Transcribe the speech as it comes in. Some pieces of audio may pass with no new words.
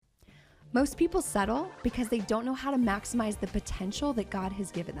Most people settle because they don't know how to maximize the potential that God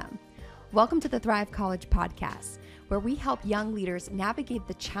has given them. Welcome to the Thrive College podcast, where we help young leaders navigate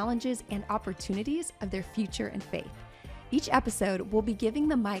the challenges and opportunities of their future and faith. Each episode, we'll be giving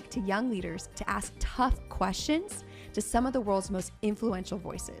the mic to young leaders to ask tough questions to some of the world's most influential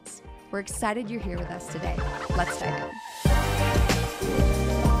voices. We're excited you're here with us today. Let's dive in.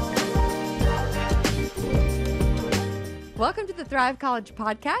 Welcome to the Thrive College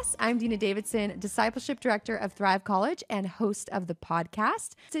podcast. I'm Dina Davidson, Discipleship Director of Thrive College and host of the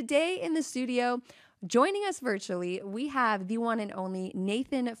podcast. Today in the studio, joining us virtually, we have the one and only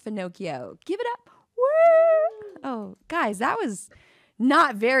Nathan Finochio. Give it up. Woo! Oh, guys, that was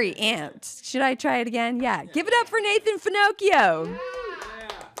not very amped. Should I try it again? Yeah. Give it up for Nathan Finochio.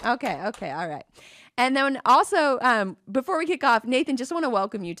 Okay, all right. And then also, before we kick off, Nathan, just want to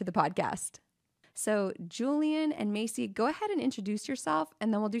welcome you to the podcast. So Julian and Macy, go ahead and introduce yourself,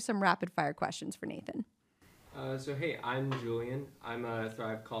 and then we'll do some rapid fire questions for Nathan. Hey, I'm Julian. I'm a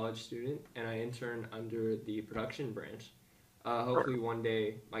Thrive College student, and I intern under the production branch. Hopefully one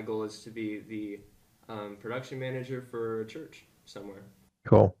day my goal is to be the production manager for a church somewhere.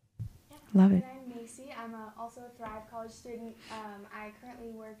 Cool. Yeah. Love it. And I'm Macy. I'm also a Thrive College student. I currently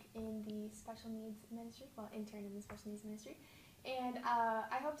work in the special needs ministry, intern in the special needs ministry. And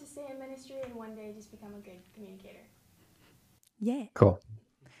I hope to stay in ministry and one day just become a good communicator. Yeah. Cool.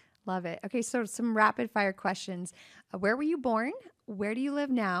 Love it. Okay, so some rapid fire questions. Where were you born? Where do you live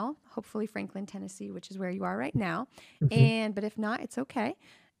now? Hopefully Franklin, Tennessee, which is where you are right now. But if not, it's okay.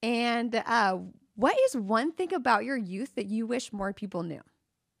 And what is one thing about your youth that you wish more people knew?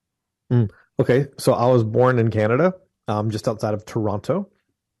 Okay, so I was born in Canada, just outside of Toronto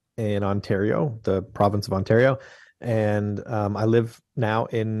in Ontario, the province of Ontario. And I live now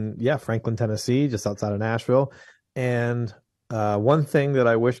in, Franklin, Tennessee, just outside of Nashville. And one thing that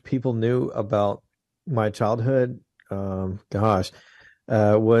I wish people knew about my childhood, was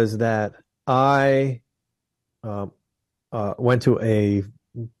that I went to a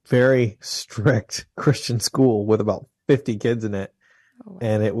very strict Christian school with about 50 kids in it. Oh, wow.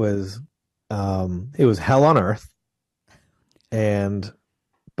 And it was hell on earth.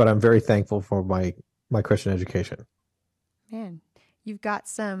 But I'm very thankful for my Christian education. Man, you've got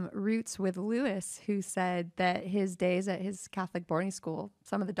some roots with Lewis, who said that his days at his Catholic boarding school,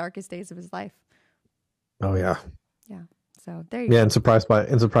 some of the darkest days of his life. Oh yeah. Yeah. So there you go. Yeah, and surprised by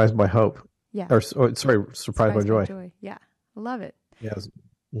hope. Yeah. Surprised by joy. Yeah. Love it. Yes.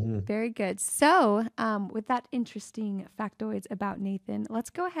 Mm-hmm. Very good. So with that interesting factoids about Nathan, let's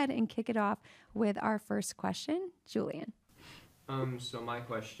go ahead and kick it off with our first question. Julian. So my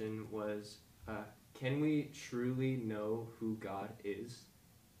question was, can we truly know who God is?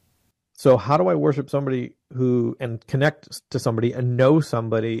 So how do I worship somebody and connect to somebody and know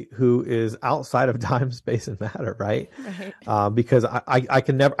somebody who is outside of time, space, and matter, right? Right. Because I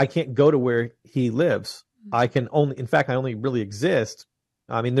can't go to where he lives. I only really exist.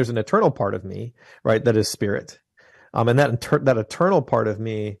 I mean, there's an eternal part of me, right? That is spirit. And that eternal part of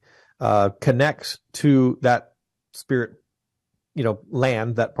me connects to that spirit,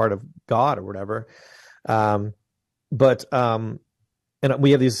 land, that part of God or whatever. And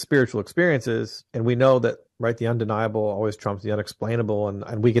we have these spiritual experiences, and we know that, right, the undeniable always trumps the unexplainable,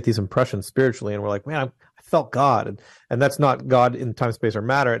 and we get these impressions spiritually, and we're like, man, I felt God, and that's not God in time, space, or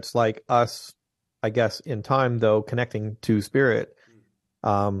matter. It's like us, I guess, in time, though, connecting to spirit.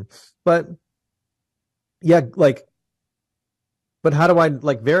 But how do I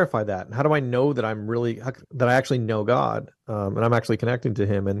verify that? And how do I know that that I actually know God, and I'm actually connecting to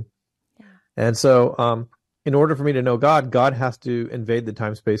him? And so, in order for me to know God, God has to invade the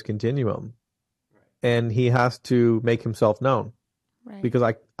time-space continuum, and he has to make himself known, Right. because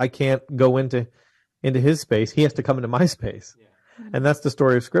I can't go into his space. He has to come into my space. Yeah. And that's the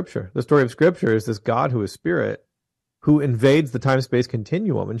story of Scripture. The story of Scripture is this God who is spirit, who invades the time-space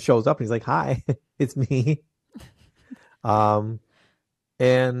continuum and shows up, and he's like, hi, it's me.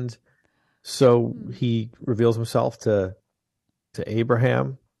 And so he reveals himself to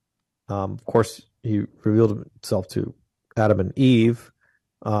Abraham. Of course, he revealed himself to Adam and Eve,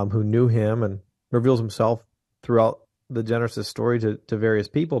 who knew him, and reveals himself throughout the Genesis story to various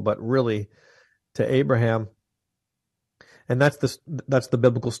people, but really to Abraham. And that's the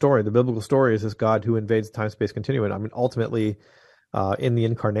biblical story. The biblical story is this God who invades time-space continuum. I mean, ultimately, in the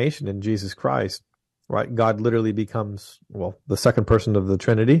incarnation in Jesus Christ, right? God literally becomes, the second person of the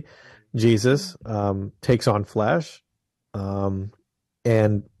Trinity. Jesus takes on flesh,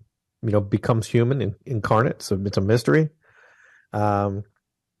 and becomes human, incarnate. So it's a mystery, and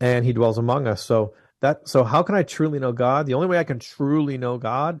he dwells among us. So So how can I truly know God? The only way I can truly know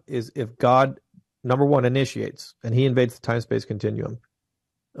God is if God, number one, initiates and he invades the time-space continuum.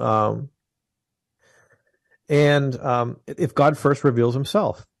 Um, and if God first reveals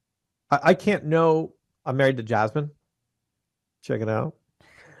himself. I can't know. I'm married to Jasmine. Check it out.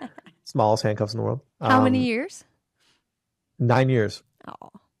 Smallest handcuffs in the world. How many years? 9 years. Oh,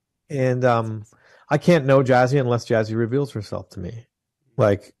 And I can't know Jazzy unless Jazzy reveals herself to me.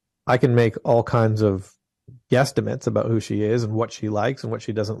 Like, I can make all kinds of guesstimates about who she is and what she likes and what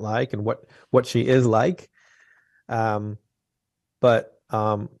she doesn't like and what she is like. But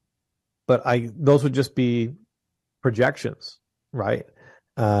those would just be projections, right?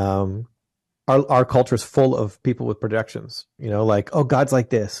 Our culture is full of people with projections, like, oh, God's like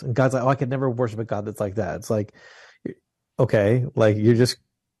this, and God's like, oh, I could never worship a God that's like that. It's like, okay, like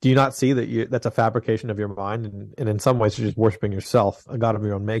do you not see that that's a fabrication of your mind, and in some ways you're just worshiping yourself, a God of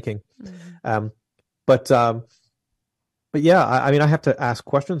your own making. Mm-hmm. But yeah, I mean, I have to ask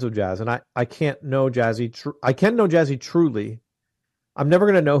questions of Jazz, and I can't know Jazzy. I can know Jazzy truly. I'm never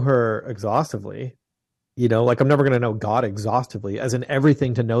going to know her exhaustively. Like, I'm never going to know God exhaustively, as in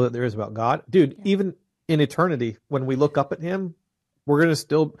everything to know that there is about God. Dude, yeah. Even in eternity, when we look up at him,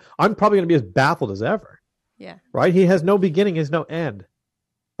 I'm probably going to be as baffled as ever. Yeah. Right? He has no beginning, he has no end.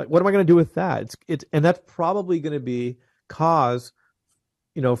 Like, what am I going to do with that? And that's probably going to be cause,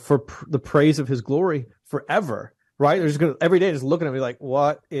 for the praise of his glory forever. Right? They're just going to, every day, just looking at me like, who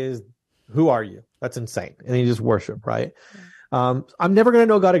are you? That's insane. And you just worship, right? Yeah. I'm never going to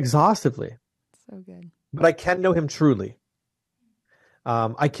know God exhaustively. So good. But I can know him truly.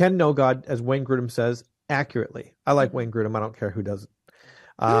 I can know God, as Wayne Grudem says, accurately. I like Wayne Grudem. I don't care who does it.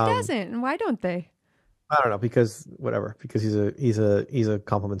 Who doesn't, and why don't they? I don't know, because he's a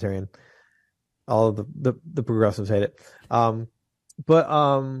complementarian. All of the progressives hate it. But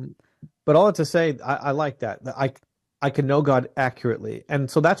all that to say, I like that. I can know God accurately,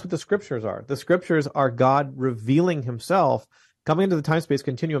 and so that's what the scriptures are. The scriptures are God revealing himself, coming into the time-space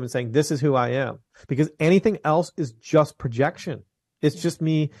continuum and saying, this is who I am. Because anything else is just projection. It's just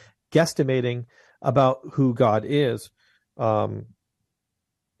me guesstimating about who God is. And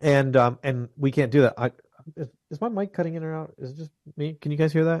we can't do that. Is my mic cutting in or out? Is it just me? Can you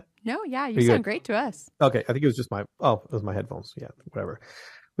guys hear that? No, yeah, you sound great to us. Okay, I think it was just it was my headphones. Yeah, whatever.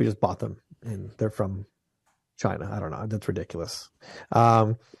 We just bought them, and they're from China. I don't know. That's ridiculous.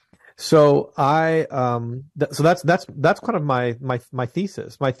 So so that's kind of my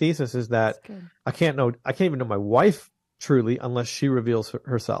thesis. My thesis is that I can't even know my wife truly unless she reveals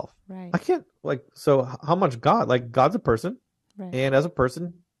herself. Right. I can't, so how much God? Like, God's a person, right. And as a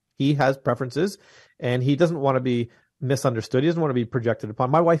person, he has preferences, and he doesn't want to be misunderstood. He doesn't want to be projected upon.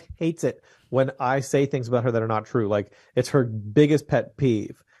 My wife hates it when I say things about her that are not true. Like, it's her biggest pet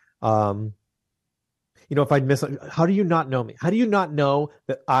peeve. If how do you not know me? How do you not know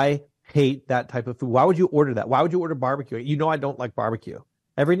that I hate that type of food? Why would you order that? Why would you order barbecue? I don't like barbecue.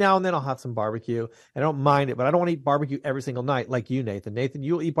 Every now and then I'll have some barbecue, and I don't mind it, but I don't want to eat barbecue every single night like you, Nathan. Nathan,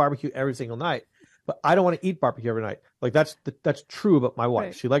 you'll eat barbecue every single night, but I don't want to eat barbecue every night. Like, that's true about my wife.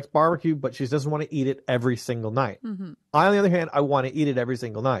 Right. She likes barbecue, but she doesn't want to eat it every single night. Mm-hmm. I, on the other hand, I want to eat it every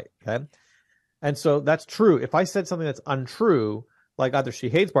single night. Okay. And so that's true. If I said something that's untrue, like either she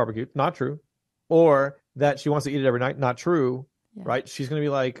hates barbecue, not true, or that she wants to eat it every night, not true, yeah. Right? She's going to be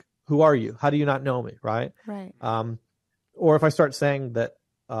like, who are you? How do you not know me? Right. Right. Or if I start saying that,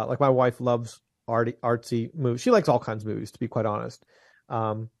 like, my wife loves artsy movies. She likes all kinds of movies, to be quite honest.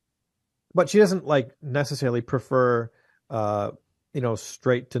 But she doesn't necessarily prefer,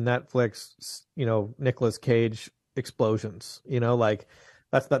 straight to Netflix, Nicolas Cage explosions,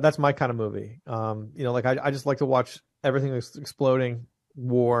 that's my kind of movie. I just like to watch everything that's exploding,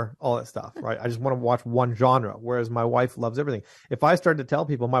 war, all that stuff, right? I just want to watch one genre, whereas my wife loves everything. If I started to tell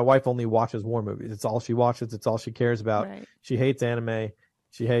people my wife only watches war movies, it's all she watches, it's all she cares about. Right. She hates anime,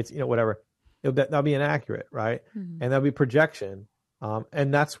 she hates, whatever. That'll be inaccurate, right? Mm-hmm. And that'll be projection.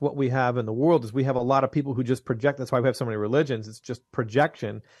 And that's what we have in the world, is we have a lot of people who just project. That's why we have so many religions. It's just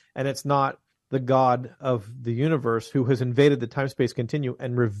projection, and it's not the God of the universe who has invaded the time-space continuum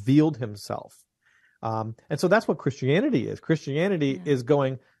and revealed himself. And so that's what Christianity is. Christianity is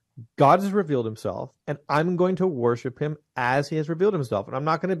going, God has revealed himself, and I'm going to worship him as he has revealed himself. And I'm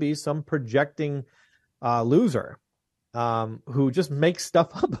not going to be some projecting loser who just makes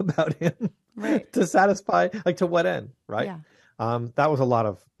stuff up about him, right, to satisfy, to what end, right? Yeah. That was a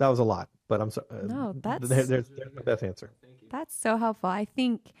lot, but I'm sorry. No, there's my best answer. That's so helpful. I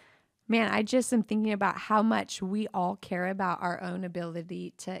think, man, I just am thinking about how much we all care about our own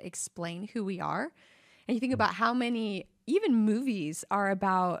ability to explain who we are. And you think about how many even movies are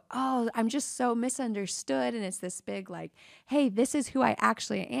about, oh, I'm just so misunderstood. And it's this big, like, hey, this is who I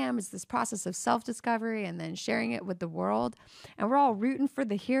actually am. It's this process of self-discovery and then sharing it with the world. And we're all rooting for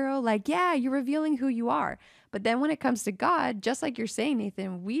the hero. Like, yeah, you're revealing who you are. But then when it comes to God, just like you're saying,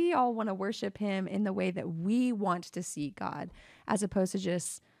 Nathan, we all want to worship him in the way that we want to see God, as opposed to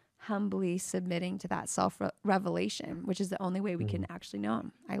just humbly submitting to that self-revelation, which is the only way we can actually know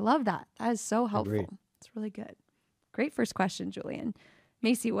him. I love that. That is so helpful. Agreed. It's really good. Great first question, Julian.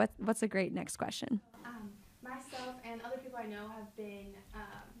 Macy, what's a great next question? Myself and other people I know have been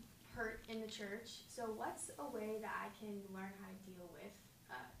hurt in the church. So what's a way that I can learn how to deal with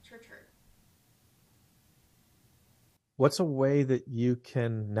church hurt? What's a way that you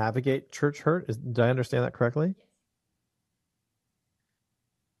can navigate church hurt? Did I understand that correctly?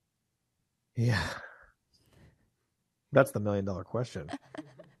 Yeah. That's the $1 million question.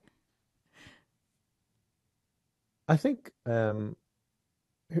 I think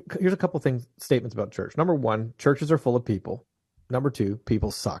here's a couple statements about church. Number one, churches are full of people. Number two,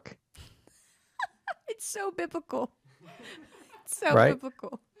 people suck. It's so biblical. It's so right?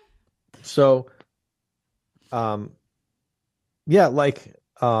 biblical. So, yeah, like,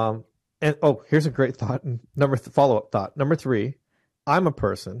 and here's a great thought. Follow-up thought. Number three, I'm a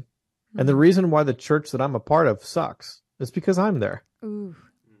person. And the reason why the church that I'm a part of sucks is because I'm there. Ooh.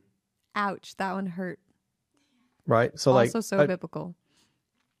 Ouch. That one hurt. Right? So also so biblical.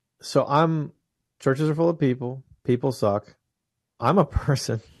 So churches are full of people. People suck. I'm a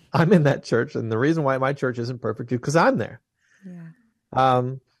person. I'm in that church. And the reason why my church isn't perfect is because I'm there. Yeah.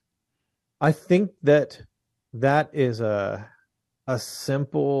 I think that is a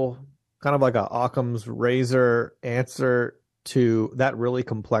simple, kind of like a Occam's razor answer to that really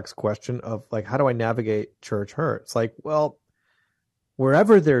complex question of like, how do I navigate church hurt? It's like, well,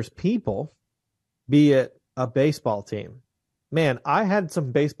 wherever there's people, be it a baseball team, man, I had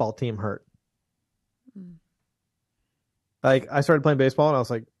some baseball team hurt. Like I started playing baseball and I was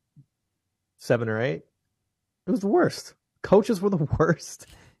like 7 or 8. It was the worst. Coaches were the worst.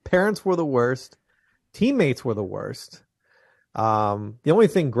 Parents were the worst. Teammates were the worst. The only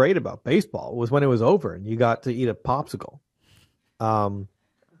thing great about baseball was when it was over and you got to eat a popsicle. But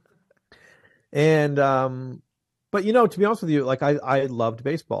to be honest with you, like I loved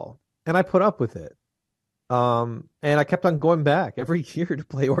baseball and I put up with it. And I kept on going back every year to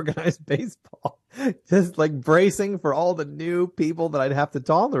play organized baseball, just like bracing for all the new people that I'd have to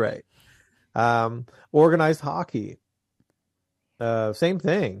tolerate. Organized hockey. Same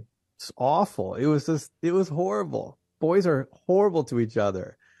thing. It's awful. It was horrible. Boys are horrible to each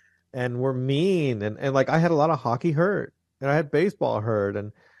other and we're mean. And like I had a lot of hockey hurt. And I had baseball hurt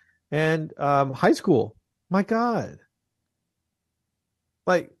and high school. My God.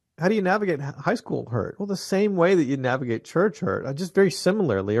 Like, how do you navigate high school hurt? Well, the same way that you navigate church hurt, just very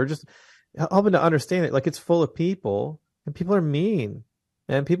similarly, or just helping to understand it. Like it's full of people and people are mean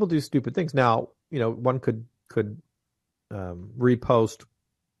and people do stupid things. Now, one could repost.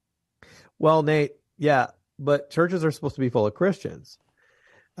 Well, Nate, yeah, but churches are supposed to be full of Christians.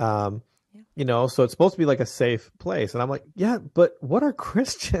 So it's supposed to be like a safe place. And I'm like, yeah, but what are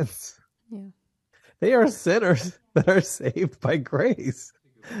Christians? Yeah. They are sinners that are saved by grace,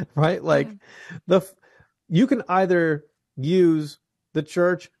 right? Like you can either use the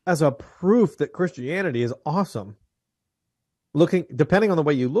church as a proof that Christianity is awesome. Depending on the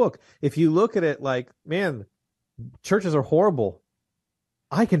way you look, if you look at it like, man, churches are horrible,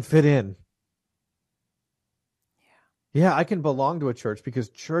 I can fit in. Yeah, I can belong to a church because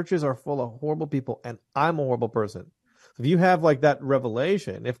churches are full of horrible people and I'm a horrible person. If you have like that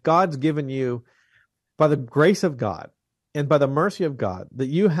revelation, if God's given you, by the grace of God and by the mercy of God, that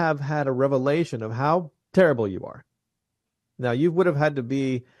you have had a revelation of how terrible you are. Now, you would have had to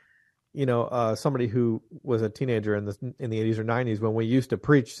be, somebody who was a teenager in the 80s or 90s when we used to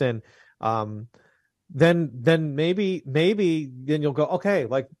preach sin. Then maybe you'll go, okay,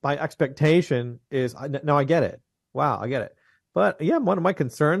 like my expectation is, now I get it. Wow, I get it. But yeah, one of my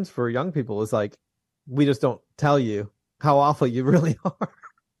concerns for young people is like, we just don't tell you how awful you really are.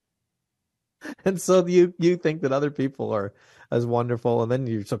 And so you think that other people are as wonderful, and then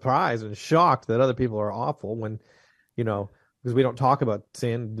you're surprised and shocked that other people are awful when, because we don't talk about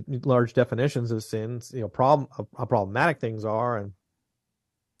sin, large definitions of sins, how problematic things are,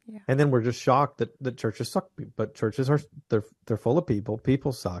 and then we're just shocked that churches suck. But churches they're full of people.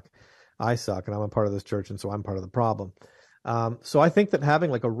 People suck. I suck, and I'm a part of this church, and so I'm part of the problem. So I think that having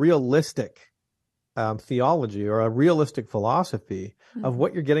like a realistic theology or a realistic philosophy of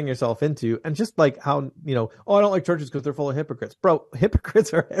what you're getting yourself into, and just like how, I don't like churches because they're full of hypocrites. Bro,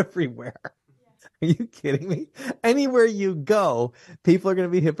 hypocrites are everywhere. Are you kidding me? Anywhere you go, people are going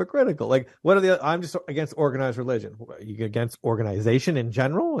to be hypocritical. Like, what are the? I'm just against organized religion. Are you against organization in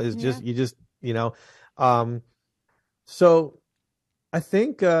general? Is just you just So I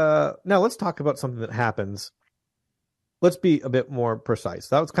think now let's talk about something that happens. Let's be a bit more precise.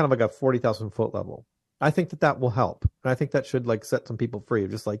 That was kind of like a 40,000 foot level. I think that will help, and I think that should like set some people free.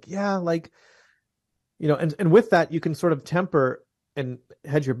 Just like and with that you can sort of temper and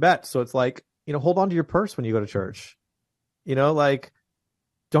hedge your bets. So it's like, hold on to your purse when you go to church. Like,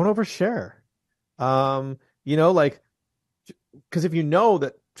 don't overshare. Like, because if you know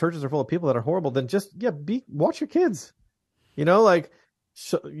that churches are full of people that are horrible, then just watch your kids. Like,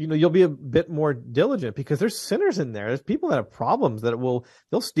 so, you'll be a bit more diligent because there's sinners in there. There's people that have problems that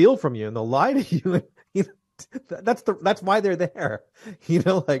they'll steal from you and they'll lie to you. And, that's why they're there.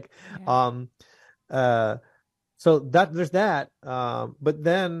 So that there's that. But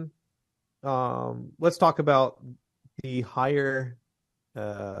then let's talk about the higher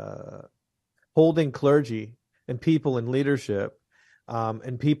holding clergy and people in leadership,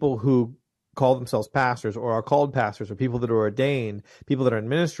 and people who call themselves pastors or are called pastors, or people that are ordained, people that are in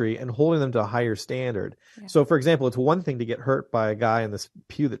ministry, and holding them to a higher standard. Yeah. So, for example, it's one thing to get hurt by a guy in this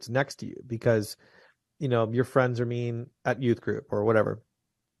pew that's next to you because, your friends are mean at youth group or whatever.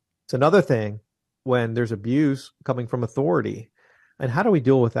 It's another thing when there's abuse coming from authority. And how do we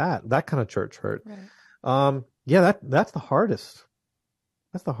deal with that? That kind of church hurt. Right. That's the hardest.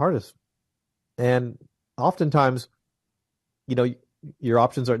 That's the hardest. And oftentimes, your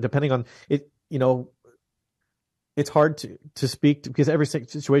options are depending on it. It's hard to speak because every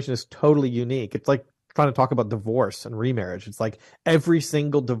situation is totally unique. It's like trying to talk about divorce and remarriage. It's like every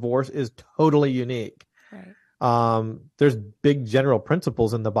single divorce is totally unique. Right. There's big general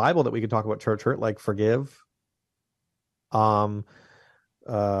principles in the Bible that we could talk about church hurt, like forgive. There's,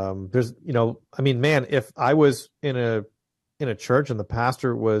 man, if I was in a church and the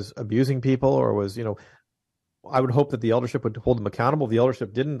pastor was abusing people or was, I would hope that the eldership would hold them accountable. If the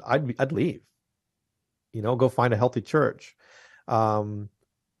eldership didn't, I'd leave. Go find a healthy church. The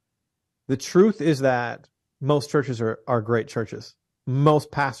truth is that most churches are great churches.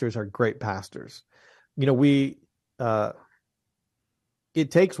 Most pastors are great pastors. It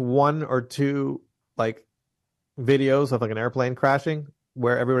takes one or two like videos of like an airplane crashing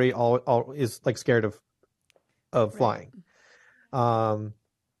where everybody all is like scared of flying.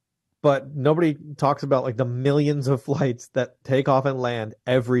 But nobody talks about like the millions of flights that take off and land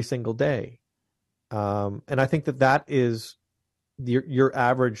every single day. And I think that is your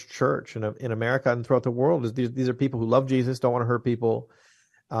average church in America and throughout the world. Is these are people who love Jesus, don't want to hurt people.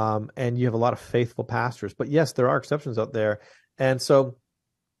 And you have a lot of faithful pastors. But yes, there are exceptions out there. And so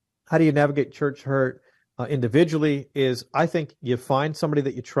how do you navigate church hurt individually is, I think you find somebody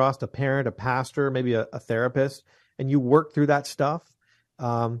that you trust, a parent, a pastor, maybe a therapist, and you work through that stuff.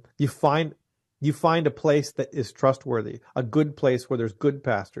 You find a place that is trustworthy, a good place where there's good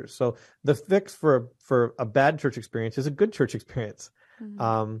pastors. So the fix for a bad church experience is a good church experience.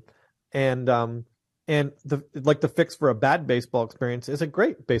 Mm-hmm. And the fix for a bad baseball experience is a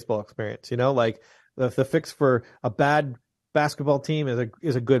great baseball experience. Like the fix for a bad basketball team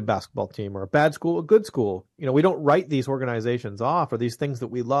is a good basketball team, or a bad school, a good school. We don't write these organizations off or these things that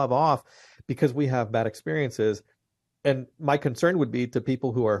we love off because we have bad experiences. And my concern would be to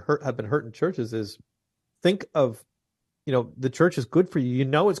people who have been hurt in churches is think of, the church is good for you.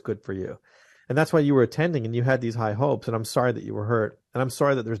 It's good for you. And that's why you were attending and you had these high hopes. And I'm sorry that you were hurt. And I'm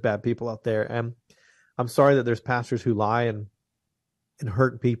sorry that there's bad people out there. And I'm sorry that there's pastors who lie and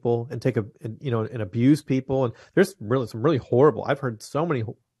hurt people and and abuse people. And there's some really horrible, I've heard so many,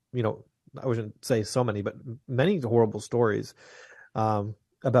 I wouldn't say so many, but many horrible stories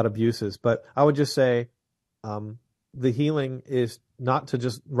about abuses. But I would just say, the healing is not to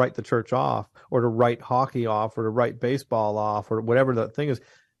just write the church off or to write hockey off or to write baseball off or whatever the thing is,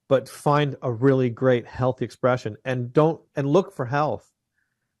 but find a really great healthy expression and look for health.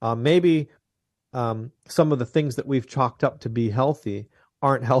 Maybe some of the things that we've chalked up to be healthy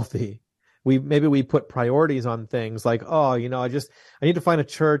aren't healthy. Maybe we put priorities on things like, I need to find a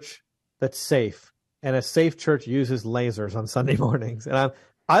church that's safe, and a safe church uses lasers on Sunday mornings. And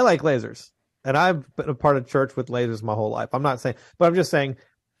I like lasers. And I've been a part of church with lasers my whole life. I'm not saying, but I'm just saying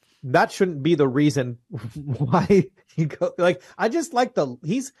that shouldn't be the reason why you go. Like, I just like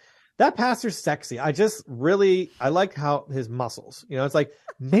that pastor's sexy. I like how his muscles, it's like,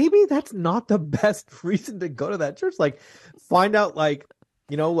 maybe that's not the best reason to go to that church. Like, find out,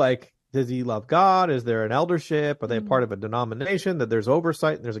 does he love God? Is there an eldership? Are they a part of a denomination that there's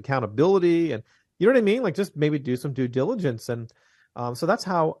oversight and there's accountability? And you know what I mean? Like, just maybe do some due diligence and So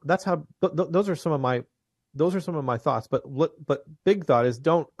those are some of my thoughts. But big thought is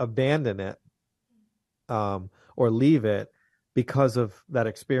don't abandon it, or leave it because of that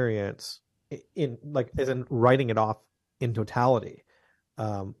experience in like as in writing it off in totality.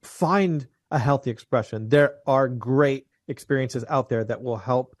 Find a healthy expression. There are great experiences out there that will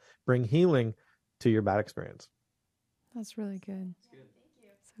help bring healing to your bad experience. That's really good. It's good.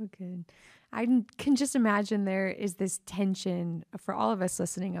 So good. I can just imagine there is this tension for all of us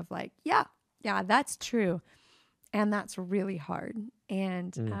listening of like, yeah, that's true. And that's really hard.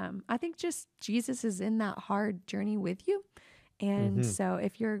 And I think just Jesus is in that hard journey with you. And so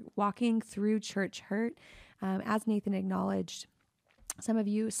if you're walking through church hurt, as Nathan acknowledged, some of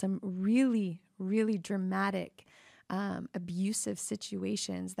you, some really, really dramatic, abusive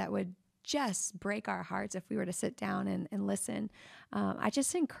situations that would just break our hearts if we were to sit down and listen. I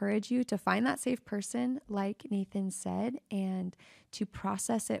just encourage you to find that safe person, like Nathan said, and to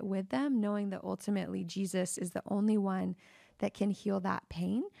process it with them, knowing that ultimately Jesus is the only one that can heal that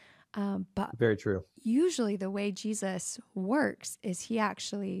pain. But Very true. usually the way Jesus works is he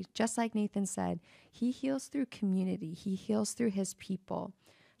actually, just like Nathan said, he heals through community. He heals through his people.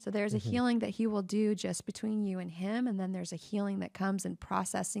 So there's a healing that he will do just between you and him. And then there's a healing that comes in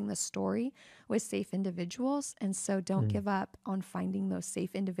processing the story with safe individuals. And so don't give up on finding those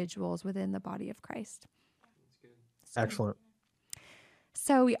safe individuals within the body of Christ. That's good. Excellent.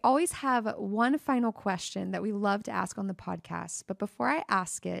 So we always have one final question that we love to ask on the podcast. But before I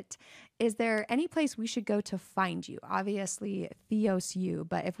ask it, is there any place we should go to find you? Obviously, Theos you.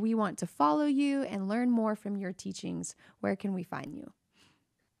 But if we want to follow you and learn more from your teachings, where can we find you?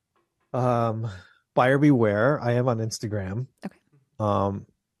 Buyer beware. I am on Instagram. Okay.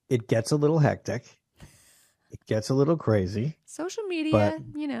 It gets a little hectic. It gets a little crazy. Social media,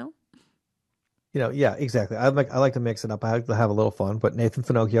 Yeah, exactly. I like to mix it up. I like to have a little fun. But Nathan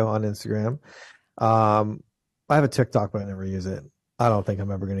Finochio on Instagram. I have a TikTok, but I never use it. I don't think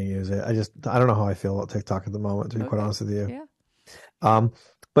I'm ever going to use it. I don't know how I feel about TikTok at the moment, to be quite honest with you. Yeah.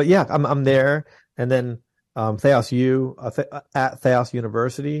 But yeah, I'm there. And then Theos U at Theos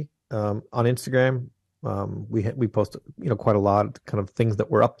University on Instagram. We post quite a lot of kind of things that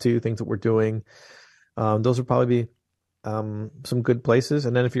we're up to, things that we're doing. Those would probably be some good places.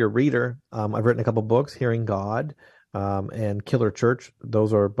 And then if you're a reader, I've written a couple books, Hearing God and Killer Church.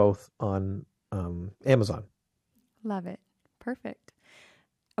 Those are both on Amazon. Love it. Perfect.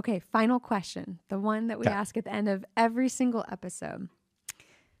 Okay, final question. The one that we ask at the end of every single episode.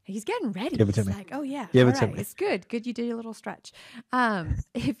 He's getting ready. Give it to He's me. like, oh yeah. Give all it to right. me. It's good. Good you did your little stretch.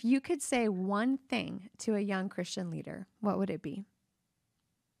 If you could say one thing to a young Christian leader, what would it be?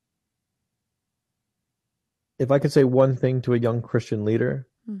 If I could say one thing to a young Christian leader,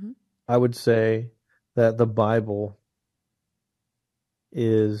 I would say that the Bible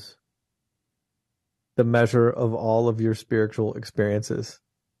is the measure of all of your spiritual experiences.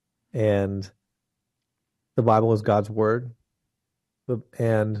 And the Bible is God's word.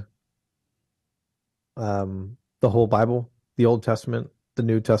 And the whole Bible, the Old Testament, the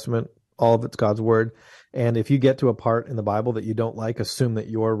New Testament, all of it's God's word. And if you get to a part in the Bible that you don't like, assume that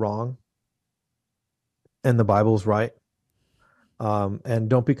you're wrong and the Bible's right. And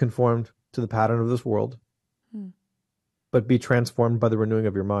don't be conformed to the pattern of this world, but be transformed by the renewing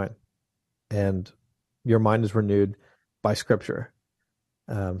of your mind. And your mind is renewed by Scripture.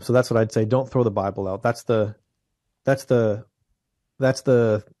 So that's what I'd say. Don't throw the Bible out. That's the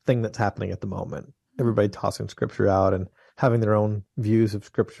thing that's happening at the moment. Everybody tossing Scripture out and having their own views of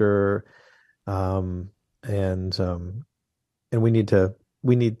Scripture, and we need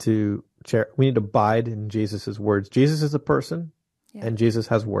to abide in Jesus's words. Jesus is a person, and Jesus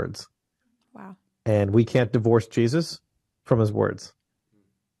has words. Wow. And we can't divorce Jesus from his words.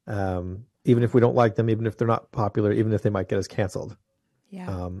 Even if we don't like them, even if they're not popular, even if they might get us canceled.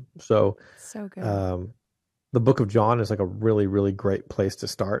 Yeah. So good. The book of John is like a really, really great place to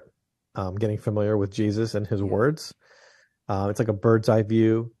start, getting familiar with Jesus and his words. It's like a bird's eye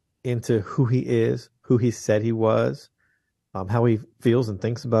view into who he is, who he said he was, how he feels and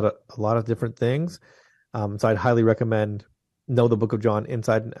thinks about a lot of different things. So I'd highly recommend know the book of John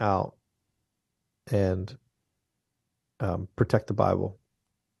inside and out, and protect the Bible.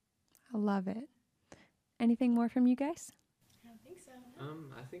 I love it. Anything more from you guys? I don't think so.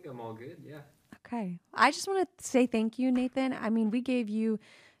 I think I'm all good. Yeah. Okay. I just want to say thank you, Nathan. I mean, we gave you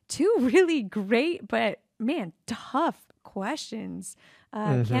two really great, but man, tough questions.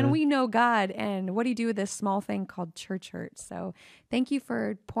 Can we know God, and what do you do with this small thing called church hurt? So thank you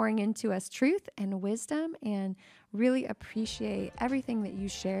for pouring into us truth and wisdom, and really appreciate everything that you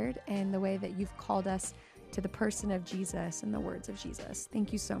shared and the way that you've called us to the person of Jesus and the words of Jesus.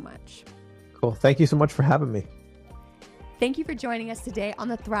 Thank you so much. Cool. Thank you so much for having me. Thank you for joining us today on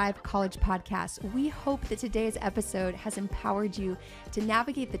the Thrive College podcast. We hope that today's episode has empowered you to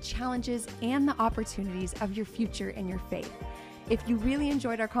navigate the challenges and the opportunities of your future and your faith. If you really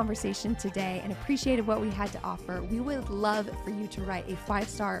enjoyed our conversation today and appreciated what we had to offer, we would love for you to write a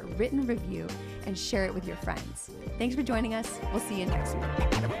 5-star written review and share it with your friends. Thanks for joining us. We'll see you next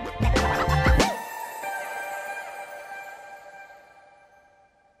week.